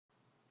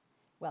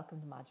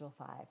Welcome to Module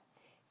 5.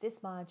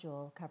 This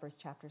module covers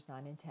chapters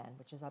 9 and 10,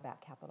 which is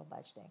about capital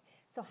budgeting.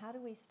 So how do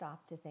we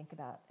stop to think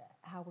about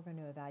how we're going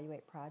to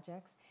evaluate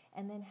projects,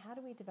 and then how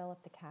do we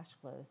develop the cash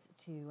flows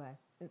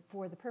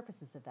for the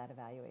purposes of that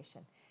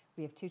evaluation?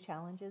 We have two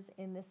challenges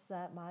in this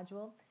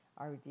module.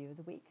 Our review of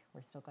the week.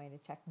 We're still going to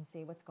check and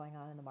see what's going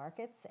on in the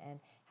markets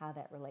and how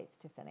that relates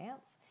to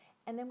finance.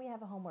 And then we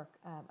have a homework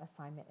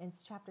assignment.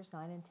 It's chapters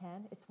 9 and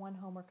 10. It's one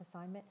homework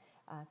assignment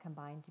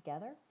combined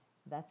together.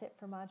 That's it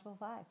for Module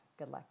 5.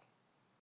 Good luck.